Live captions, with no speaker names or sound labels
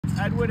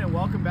Edwin, and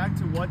welcome back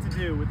to What to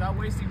Do. Without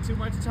wasting too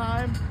much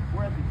time,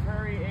 we're at the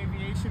Prairie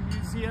Aviation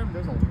Museum.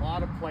 There's a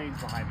lot of planes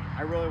behind me.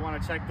 I really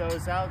want to check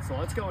those out, so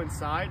let's go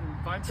inside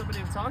and find somebody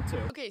to talk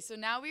to. Okay, so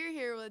now we are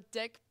here with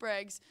Dick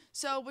Briggs.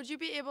 So would you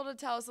be able to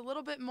tell us a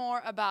little bit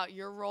more about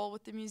your role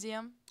with the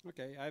museum?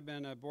 Okay, I've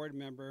been a board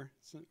member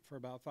for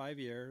about 5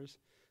 years.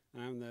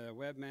 I'm the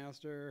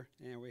webmaster,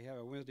 and we have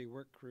a Wednesday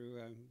work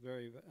crew. I'm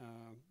very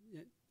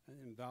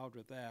involved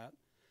with that.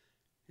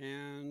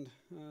 And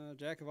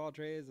jack of all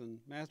trades and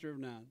master of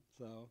none.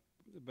 So,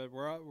 but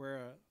we're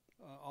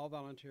all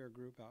volunteer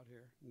group out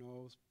here,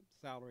 no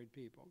salaried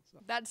people. So.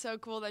 That's so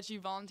cool that you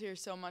volunteer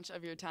so much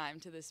of your time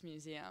to this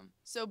museum.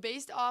 So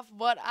based off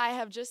what I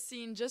have just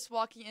seen just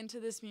walking into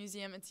this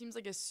museum, it seems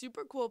like a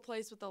super cool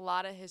place with a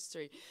lot of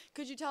history.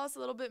 Could you tell us a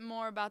little bit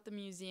more about the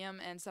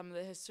museum and some of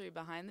the history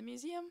behind the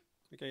museum?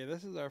 Okay,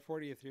 this is our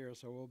 40th year,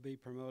 so we'll be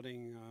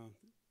promoting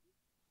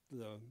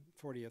the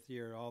 40th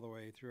year all the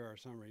way through our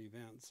summer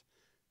events.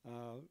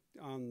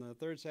 On the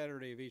third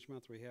Saturday of each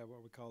month, we have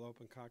what we call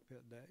Open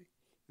Cockpit Day.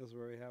 This is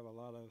where we have a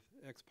lot of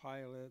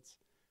ex-pilots.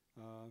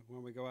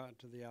 When we go out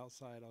to the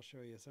outside, I'll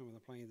show you some of the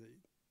planes that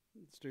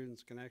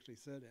students can actually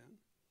sit in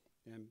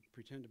and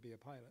pretend to be a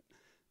pilot.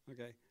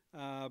 Okay,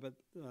 but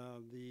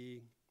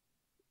the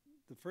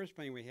first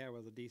plane we had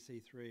was a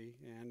DC-3,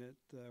 and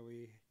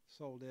we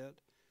sold it,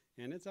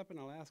 and it's up in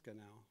Alaska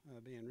now,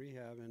 being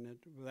rehab, and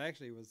it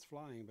was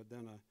flying, but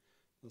then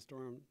the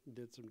storm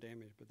did some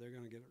damage, but they're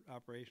going to get it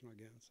operational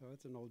again. So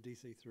it's an old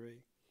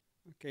DC-3.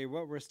 Okay,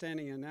 what we're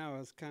standing in now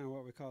is kind of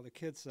what we call the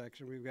kids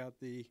section. We've got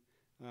the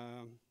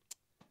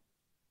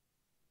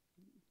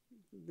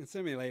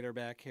simulator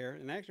back here,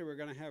 and actually we're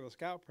going to have a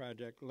scout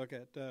project look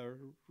at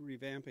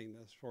revamping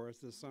this for us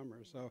this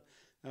summer. So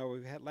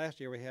last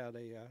year we had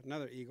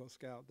another Eagle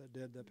Scout that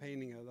did the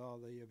painting of all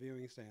the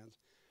viewing stands.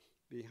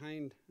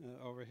 Behind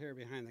over here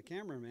behind the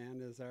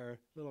cameraman is our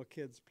little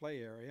kids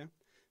play area.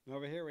 And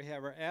over here we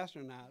have our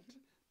astronaut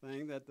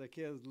thing that the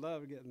kids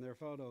love getting their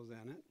photos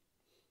in it.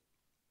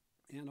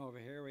 And over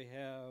here we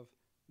have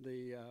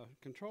the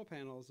control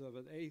panels of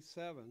an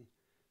A7.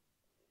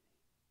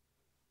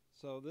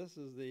 So this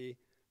is the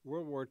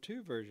World War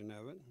II version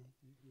of it.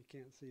 You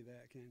can't see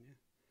that, can you?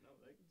 No,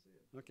 they can see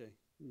it. Okay,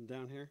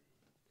 down here.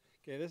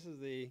 Okay, this is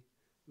the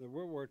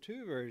World War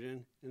II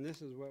version, and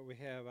this is what we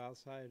have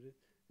outside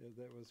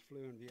that was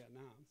flew in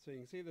Vietnam. So you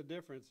can see the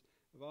difference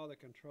of all the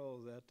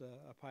controls that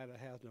a pilot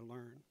has to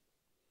learn.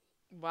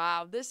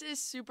 Wow, this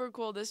is super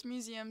cool. This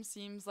museum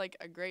seems like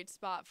a great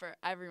spot for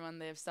everyone.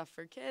 They have stuff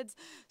for kids,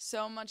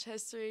 so much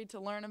history to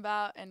learn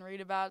about and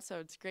read about, so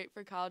it's great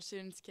for college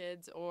students,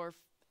 kids, or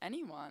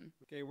anyone.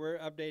 Okay, we're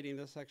updating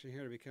this section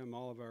here to become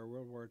all of our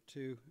World War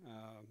II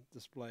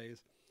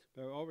displays.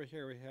 But over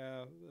here we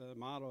have a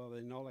model of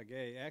the Enola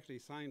Gay, actually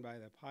signed by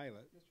the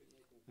pilot,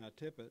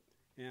 Tippett,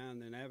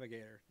 and the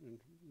navigator. And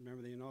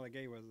remember, the Enola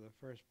Gay was the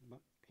first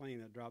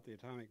plane that dropped the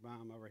atomic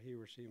bomb over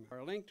Hiroshima.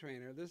 Our link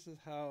trainer, this is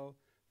how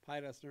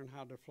pilots learn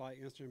how to fly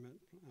instrument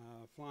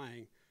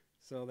flying.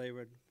 So they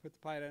would put the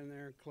pilot in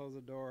there, close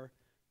the door,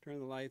 turn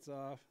the lights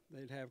off.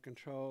 They'd have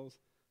controls.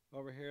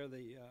 Over here,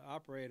 the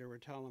operator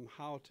would tell them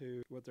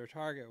what their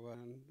target was.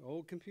 And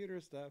old computer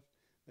stuff,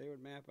 they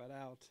would map it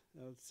out,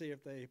 see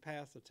if they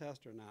passed the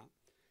test or not.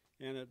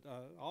 And it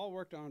all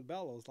worked on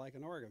bellows like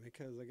an organ,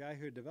 because the guy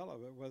who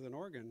developed it was an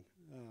organ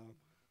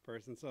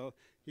person. So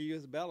he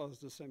used bellows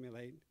to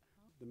simulate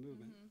the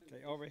movement. Mm-hmm.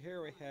 Okay, over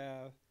here we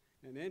have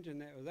an engine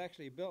that was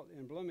actually built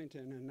in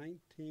Bloomington in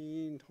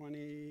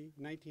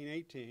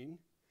 1918,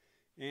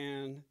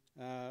 and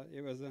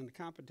it was in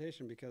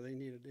competition because they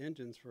needed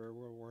engines for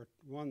World War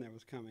I that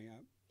was coming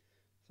up.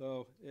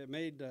 So it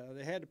made,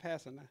 they had to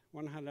pass a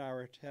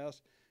 100-hour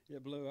test.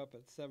 It blew up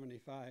at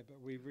 75,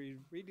 but we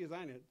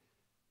redesigned it.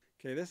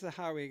 Okay, this is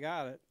how we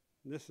got it.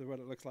 This is what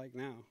it looks like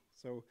now.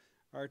 So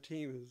our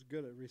team is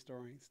good at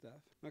restoring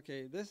stuff.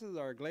 Okay, this is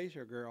our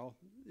Glacier Girl.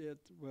 It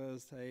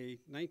was a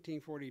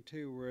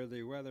 1942 where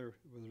the weather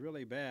was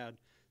really bad,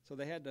 so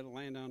they had to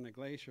land on the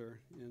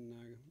glacier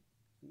in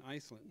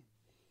Iceland.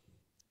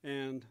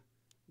 And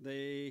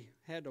they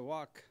had to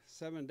walk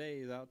 7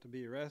 days out to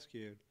be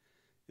rescued.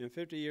 And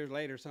 50 years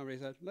later, somebody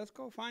said, let's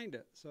go find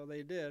it. So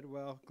they did.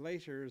 Well,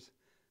 glaciers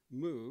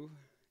move,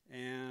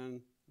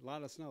 and a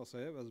lot of snow, so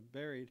it was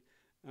buried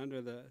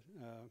under the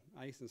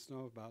ice and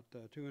snow about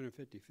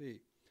 250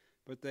 feet.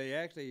 But they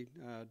actually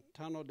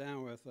tunneled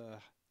down with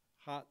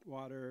hot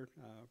water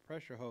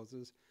pressure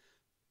hoses,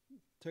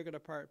 took it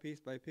apart piece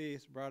by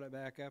piece, brought it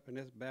back up, and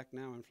it's back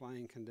now in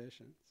flying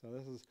condition. So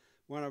this is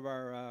one of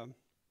our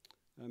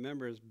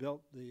members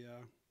built the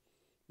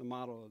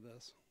model of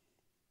this.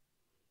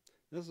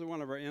 This is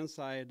one of our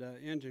inside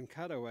engine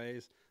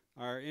cutaways.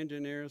 Our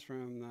engineers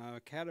from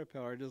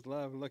Caterpillar just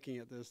love looking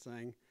at this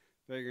thing,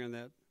 figuring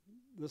that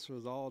this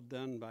was all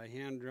done by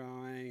hand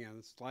drawing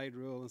and slide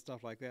rule and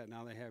stuff like that.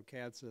 Now they have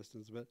CAD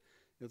systems, but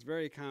it's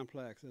very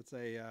complex. It's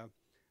a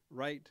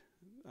Wright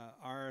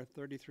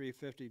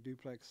R3350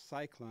 duplex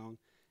Cyclone,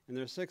 and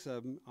there's 6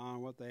 of them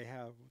on what they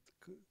have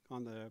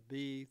on the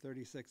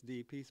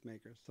B-36D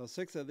Peacemakers. So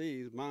 6 of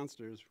these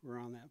monsters were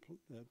on that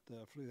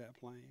flew that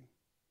plane.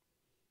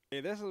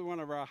 Okay, this is one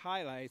of our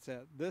highlights.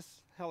 That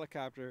this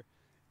helicopter,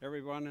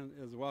 everyone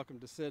is welcome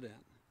to sit in.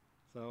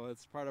 So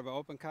it's part of an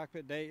open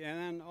cockpit day,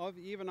 and then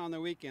even on the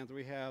weekends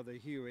we have the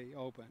Huey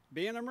open.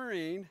 Being a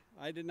Marine,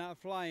 I did not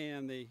fly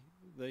in the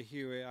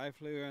Huey. I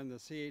flew in the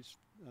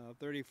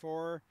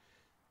CH-34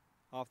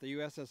 off the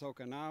USS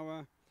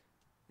Okinawa,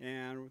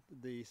 and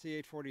the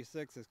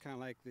CH-46 is kind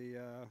of like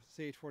the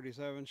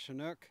CH-47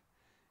 Chinook,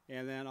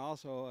 and then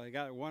also I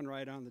got one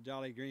right on the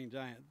Jolly Green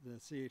Giant, the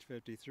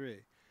CH-53.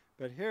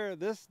 But here,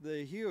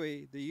 the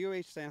Huey, the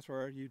UH stands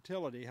for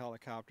utility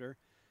helicopter.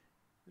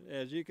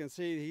 As you can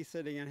see, he's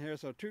sitting in here.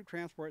 So troop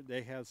transport,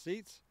 they have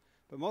seats,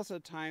 but most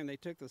of the time they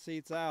took the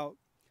seats out,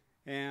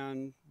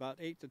 and about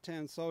 8 to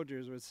 10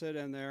 soldiers would sit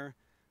in there.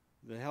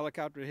 The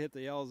helicopter would hit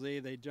the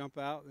LZ, they'd jump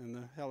out, and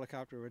the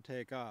helicopter would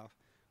take off.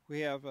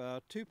 We have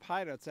 2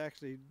 pilots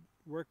actually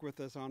work with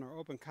us on our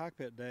open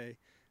cockpit day.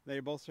 They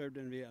both served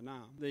in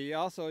Vietnam. They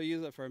also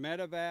use it for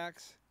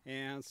medevacs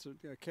and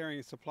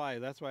carrying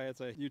supplies. That's why it's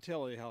a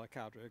utility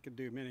helicopter. It can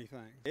do many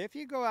things. If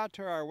you go out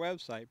to our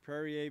website,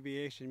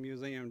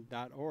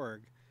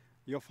 prairieaviationmuseum.org,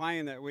 you'll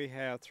find that we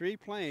have 3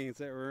 planes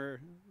that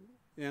were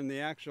in the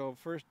actual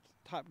first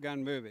Top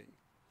Gun movie.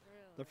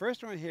 Really? The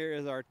first one here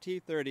is our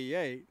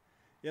T-38.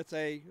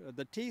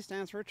 The T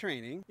stands for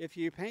training. If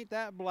you paint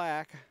that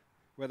black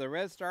with a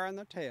red star on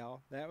the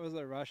tail, that was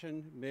a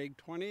Russian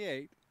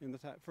MiG-28 in the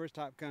first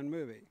Top Gun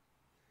movie.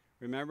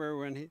 Remember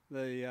when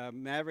the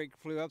Maverick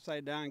flew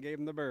upside down and gave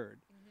him the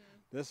bird?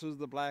 Mm-hmm. This was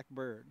the black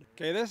bird.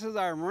 Okay, this is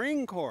our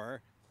Marine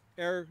Corps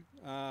Air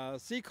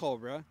Sea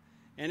Cobra,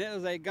 and it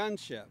was a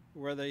gunship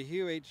where the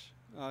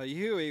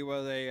Huey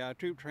was a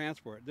troop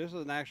transport. This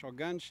was an actual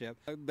gunship.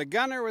 The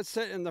gunner would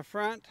sit in the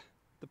front,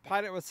 the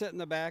pilot would sit in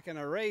the back in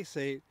a ray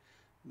seat.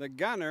 The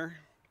gunner,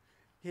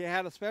 he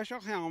had a special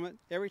helmet.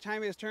 Every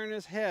time he was turning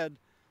his head,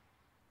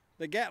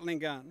 the Gatling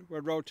gun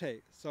would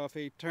rotate. So if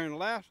he turned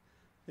left,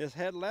 his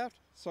head left,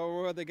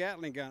 so would the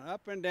Gatling gun,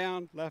 up and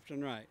down, left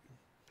and right.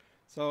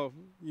 So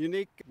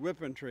unique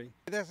weaponry.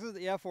 This is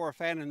the F-4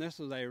 Phantom. This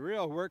was a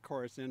real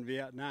workhorse in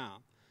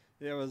Vietnam.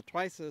 It was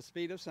twice the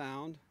speed of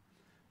sound.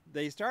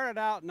 They started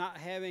out not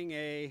having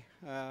a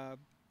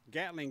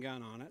Gatling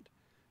gun on it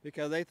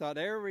because they thought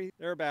every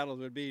air battles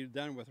would be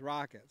done with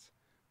rockets.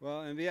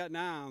 Well, in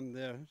Vietnam,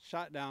 the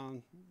shot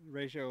down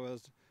ratio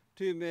was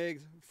 2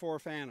 MiGs, 4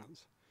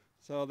 Phantoms.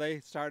 So they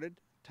started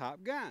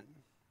Top Gun.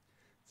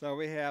 So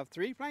we have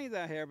 3 planes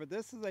out here, but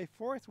this is a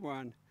 4th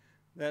one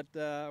that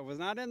was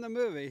not in the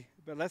movie.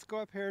 But let's go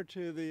up here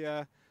to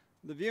the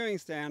viewing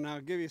stand.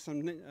 I'll give you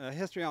some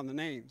history on the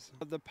names.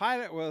 The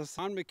pilot was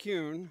Son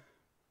McCune,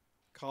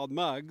 called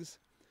Muggs,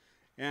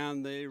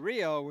 and the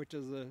Rio, which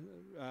is the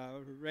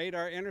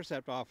radar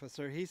intercept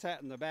officer, he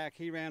sat in the back.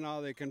 He ran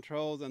all the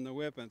controls and the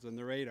weapons and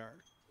the radar.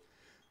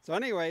 So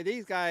anyway,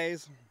 these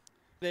guys,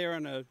 they were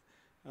in a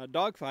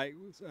dogfight,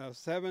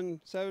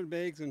 7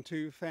 MiGs and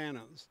 2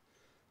 Phantoms.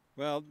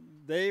 Well,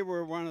 they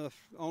were one of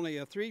only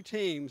 3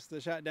 teams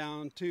that shot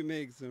down 2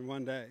 MiGs in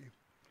one day.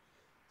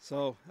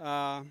 So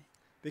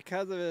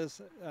because of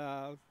his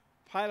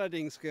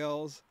piloting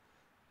skills,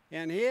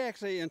 and he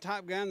actually, in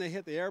Top Gun, they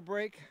hit the air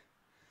brake.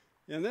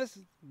 And this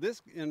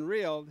in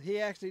real,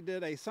 he actually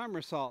did a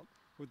somersault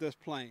with this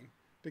plane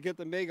to get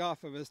the MiG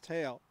off of his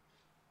tail.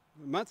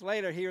 Months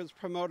later, he was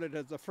promoted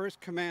as the first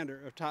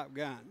commander of Top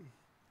Gun.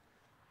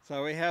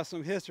 So we have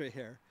some history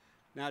here.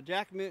 Now,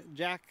 Jack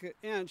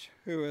Inch,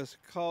 who is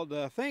called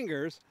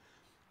Fingers,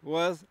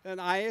 was an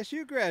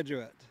ISU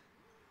graduate,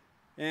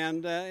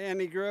 and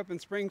he grew up in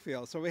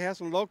Springfield. So we have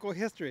some local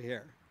history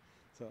here.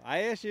 So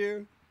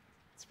ISU,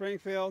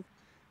 Springfield,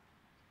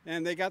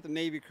 and they got the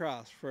Navy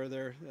Cross for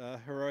their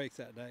heroics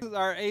that day. This is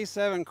our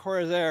A-7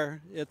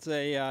 Corsair. It's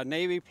a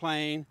Navy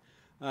plane.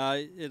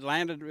 It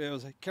landed, it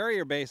was a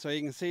carrier base, so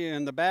you can see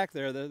in the back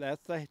there,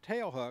 that's the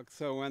tail hook.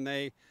 So when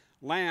they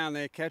land,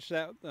 they catch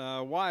that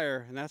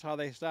wire, and that's how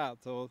they stop.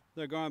 So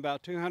they're going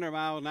about 200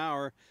 miles an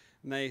hour,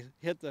 and they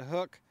hit the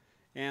hook,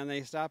 and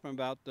they stop in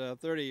about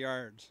 30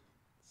 yards.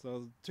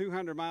 So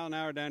 200 miles an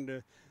hour down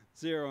to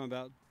 0 in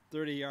about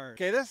 30 yards.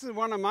 Okay, this is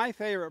one of my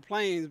favorite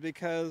planes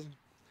because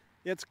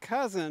its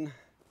cousin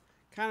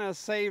kind of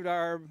saved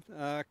our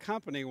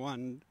company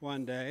one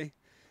day.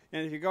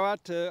 And if you go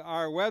out to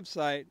our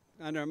website,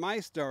 under my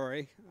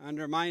story,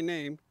 under my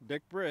name,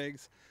 Dick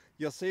Briggs,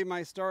 you'll see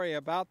my story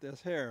about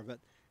this here. But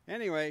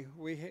anyway,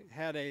 we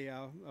had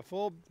a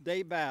full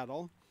day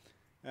battle.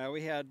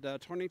 We had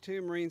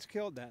 22 Marines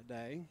killed that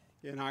day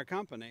in our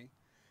company.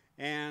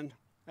 And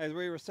as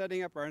we were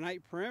setting up our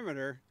night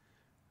perimeter,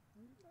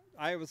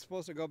 I was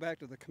supposed to go back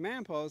to the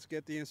command post,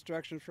 get the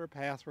instructions for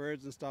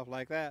passwords and stuff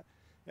like that.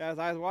 As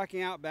I was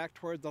walking out back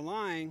towards the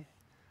line,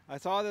 I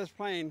saw this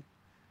plane.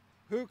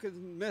 Who could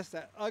miss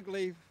that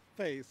ugly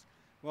face?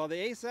 Well, the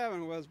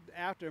A-7 was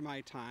after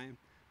my time,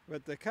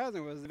 but the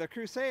cousin was the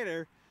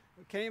Crusader.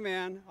 Came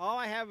in. All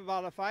I have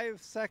about a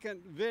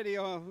 5-second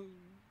video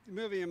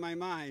movie in my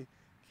mind.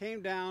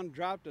 came down,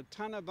 dropped a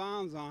ton of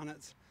bombs on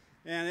it,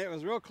 and it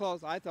was real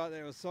close. I thought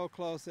it was so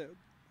close it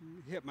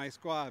hit my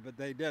squad, but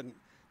they didn't.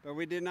 But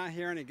we did not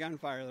hear any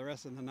gunfire the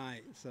rest of the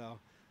night. So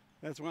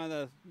that's one of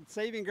the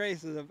saving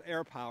graces of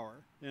air power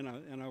in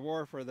a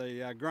war for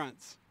the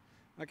grunts.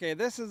 Okay,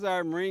 this is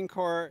our Marine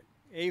Corps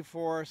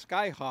A4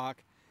 Skyhawk,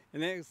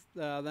 and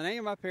the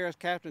name up here is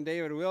Captain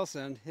David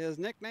Wilson. His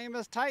nickname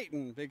is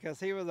Titan because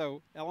he was a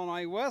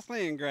Illinois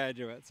Wesleyan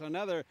graduate. So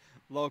another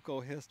local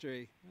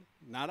history.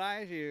 Not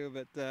ISU,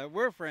 but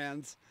we're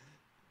friends.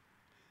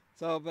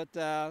 So, but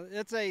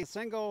it's a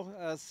single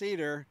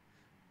seater.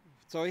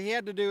 So he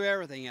had to do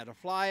everything. He had to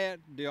fly it,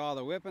 do all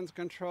the weapons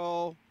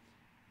control,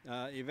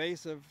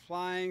 evasive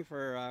flying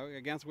for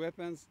against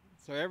weapons.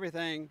 So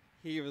everything,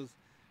 he was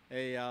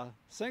a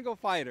single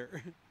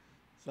fighter.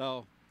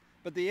 So,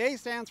 but the A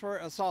stands for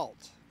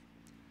assault.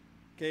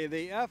 Okay,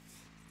 the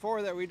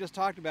F4 that we just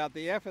talked about,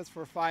 the F is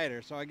for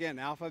fighter. So again,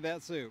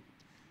 alphabet soup.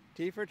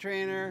 T for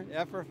trainer,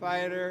 F for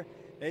fighter,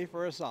 A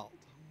for assault.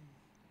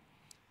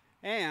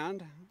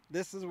 And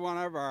this is one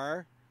of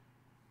our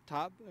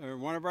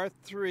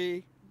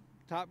three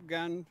Top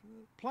Gun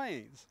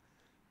planes.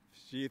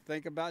 So you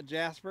think about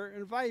Jasper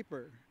and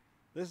Viper.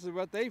 This is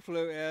what they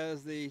flew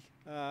as the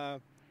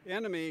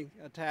enemy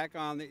attack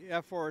on the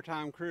F-4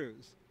 Tom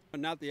Cruise.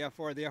 Not the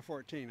F-4, the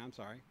F-14, I'm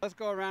sorry. Let's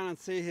go around and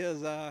see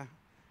his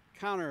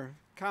counter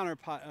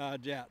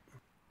jet.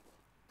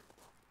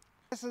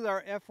 This is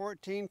our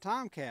F-14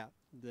 Tomcat,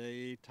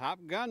 the Top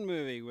Gun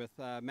movie with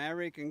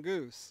Maverick and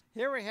Goose.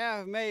 Here we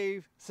have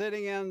Maeve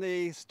sitting in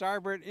the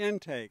starboard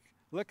intake.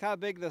 Look how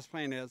big this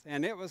plane is,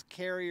 and it was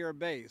carrier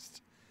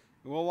based.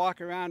 We'll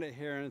walk around it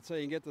here and so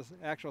you can get the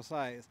actual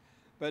size.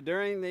 But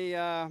during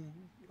the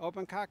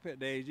open cockpit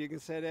days, you can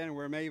sit in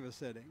where Maeve is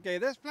sitting. Okay,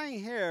 this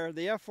plane here,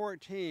 the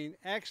F-14,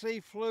 actually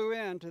flew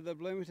into the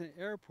Bloomington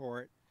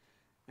Airport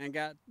and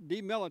got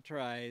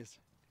demilitarized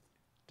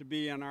to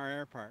be in our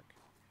air park.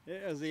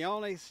 It is the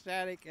only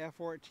static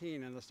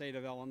F-14 in the state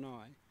of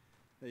Illinois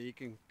that you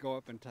can go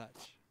up and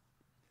touch.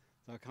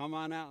 So come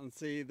on out and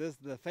see. This is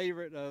the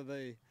favorite of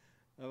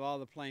all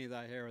the planes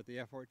out here with the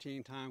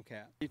F-14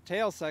 Tomcat. The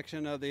tail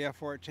section of the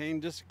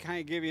F-14, just to kind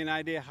of give you an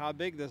idea how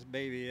big this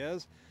baby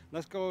is.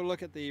 Let's go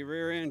look at the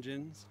rear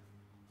engines.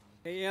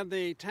 In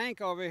the tank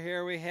over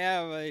here, we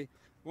have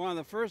one of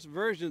the first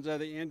versions of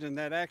the engine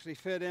that actually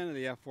fit into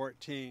the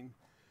F-14.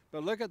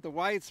 But look at the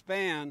wide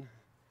span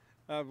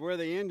of where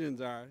the engines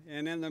are.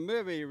 And in the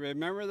movie,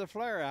 remember the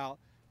flare out,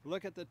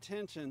 look at the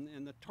tension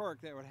and the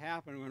torque that would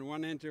happen when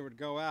one engine would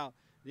go out,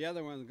 the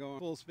other one's going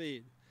full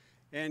speed.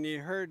 And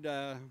you heard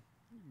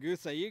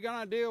Goose say, "You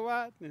gonna do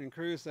what?" And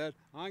Cruise said,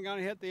 "I'm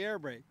gonna hit the air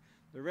brake."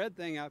 The red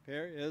thing up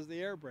here is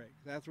the air brake.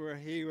 That's where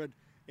he would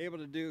able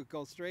to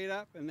go straight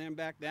up and then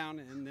back down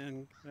and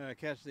then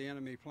catch the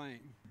enemy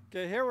plane.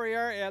 Okay, here we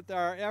are at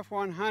our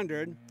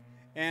F-100,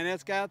 and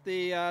it's got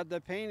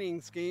the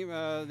painting scheme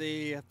of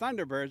the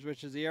Thunderbirds,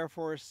 which is the Air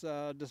Force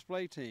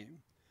display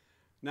team.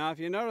 Now, if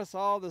you notice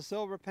all the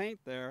silver paint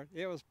there,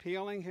 it was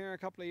peeling here a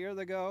couple of years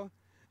ago.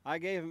 I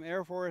gave them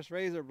Air Force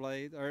razor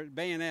blades, or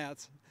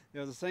bayonets. It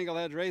was a single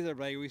edge razor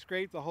blade. We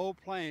scraped the whole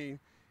plane.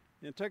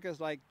 It took us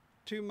like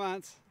 2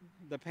 months.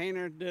 The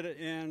painter did it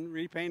and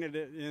repainted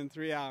it in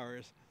 3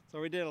 hours. So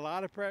we did a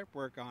lot of prep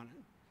work on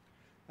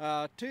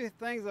it. Two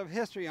things of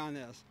history on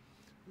this.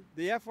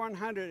 The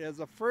F-100 is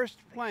the first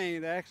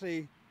plane that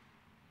actually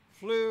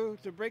flew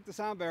to break the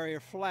sound barrier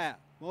flat.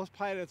 Most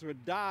pilots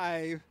would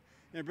dive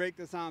and break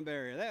the sound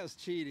barrier. That was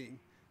cheating.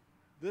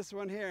 This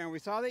one here, and we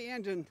saw the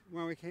engine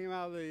when we came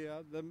out of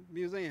the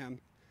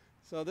museum.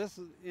 So this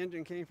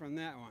engine came from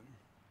that one.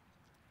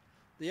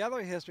 The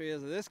other history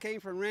is that this came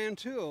from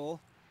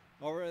Rantoul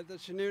over at the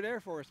Chanute Air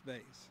Force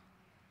Base,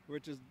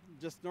 which is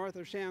just north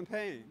of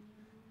Champaign.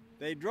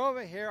 They drove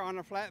it here on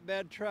a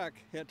flatbed truck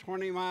at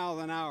 20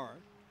 miles an hour.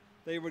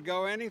 They would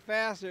go any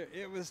faster,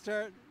 it would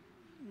start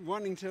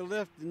wanting to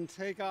lift and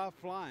take off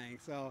flying.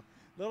 So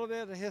a little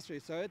bit of history.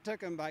 So it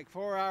took them like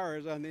 4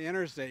 hours on the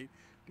interstate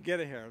to get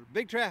it here.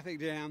 Big traffic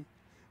jam,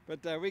 but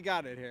we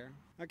got it here.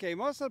 Okay,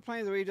 most of the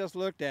planes that we just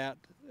looked at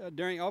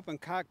during open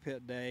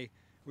cockpit day,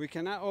 we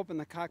cannot open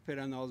the cockpit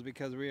on those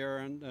because we are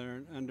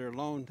under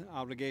loan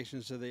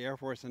obligations to the Air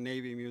Force and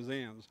Navy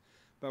museums.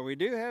 But we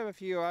do have a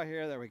few out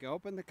here that we can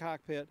open the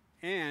cockpit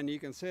and you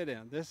can sit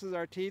in. This is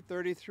our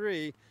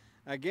T-33.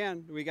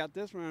 Again, we got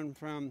this one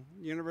from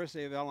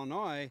University of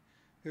Illinois,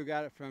 who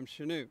got it from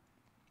Chanute.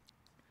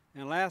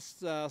 And last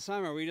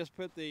summer, we just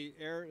put the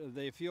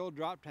fuel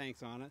drop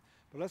tanks on it.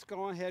 But let's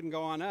go ahead and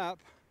go on up.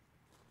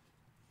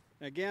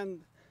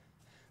 Again,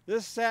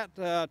 this sat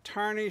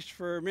tarnished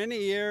for many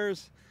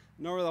years,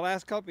 and over the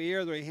last couple of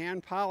years, we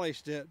hand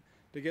polished it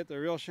to get the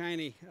real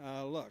shiny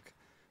look.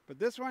 But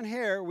this one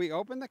here, we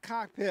open the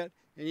cockpit,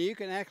 and you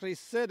can actually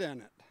sit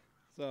in it.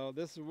 So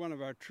this is one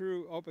of our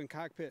true open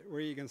cockpit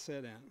where you can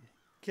sit in.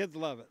 Kids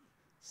love it,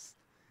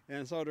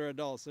 and so do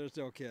adults. They're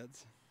still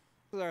kids.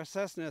 This is our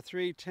Cessna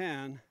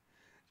 310.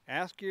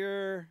 Ask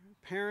your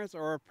parents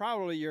or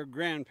probably your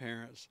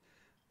grandparents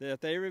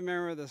that they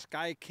remember the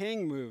Sky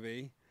King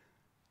movie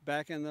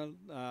back in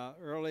the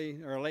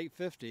early or late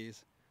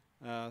 50s,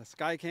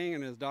 Sky King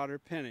and his daughter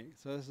Penny.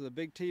 So this is a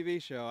big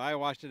TV show. I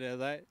watched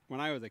it when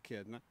I was a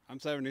kid. I'm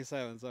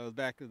 77, so I was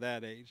back to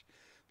that age.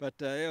 But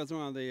it was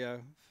one of the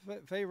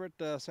favorite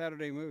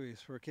Saturday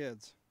movies for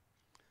kids.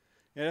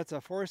 And it's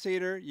a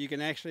 4-seater. You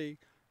can actually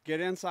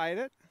get inside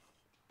it,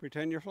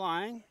 pretend you're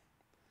flying.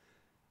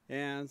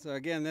 And so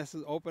again, this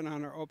is open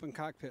on our open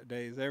cockpit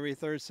days, every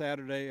third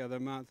Saturday of the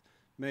month,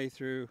 May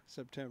through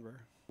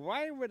September.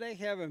 Why would they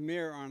have a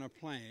mirror on a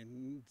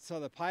plane?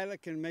 So the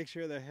pilot can make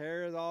sure their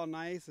hair is all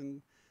nice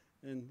and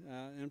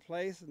in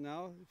place?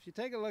 No. If you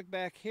take a look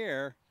back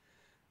here,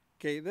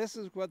 okay, this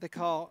is what they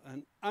call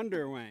an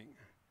underwing.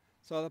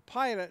 So the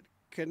pilot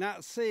could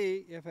not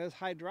see if his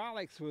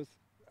hydraulics was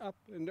up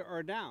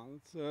or down,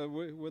 so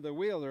whether the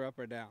wheels are up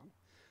or down.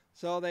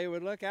 So they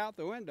would look out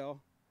the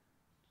window,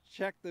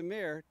 check the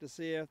mirror to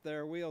see if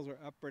their wheels are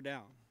up or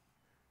down.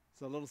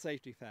 It's a little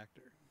safety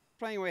factor.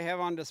 The plane we have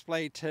on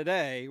display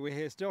today,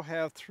 we still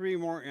have 3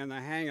 more in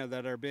the hangar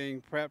that are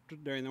being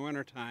prepped during the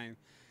winter time,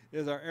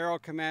 is our Aero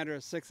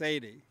Commander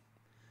 680.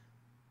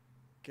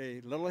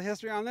 Okay, little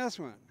history on this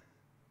one.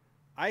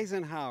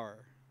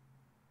 Eisenhower.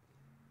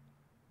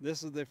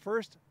 This is the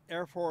first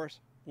Air Force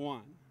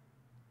One,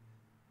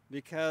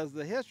 because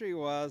the history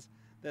was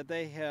that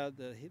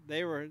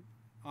they were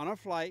on a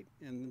flight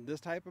in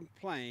this type of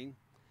plane,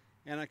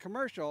 and a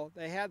commercial,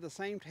 they had the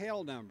same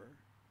tail number.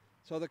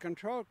 So the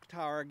control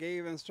tower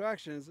gave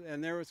instructions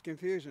and there was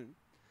confusion.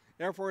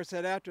 Air Force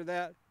said after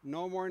that,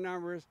 no more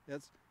numbers.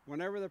 It's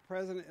whenever the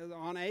president is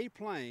on a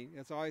plane,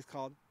 it's always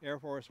called Air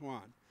Force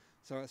One.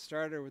 So it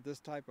started with this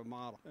type of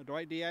model.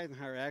 Dwight D.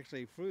 Eisenhower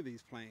actually flew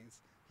these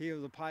planes. He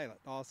was a pilot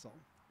also.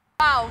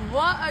 Wow,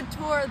 what a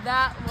tour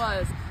that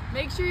was.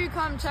 Make sure you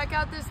come check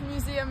out this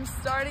museum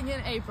starting in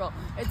April.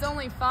 It's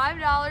only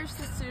 $5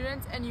 to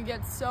students and you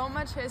get so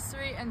much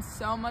history and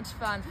so much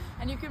fun,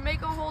 and you can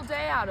make a whole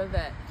day out of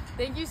it.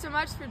 Thank you so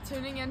much for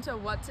tuning in to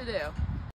What to Do.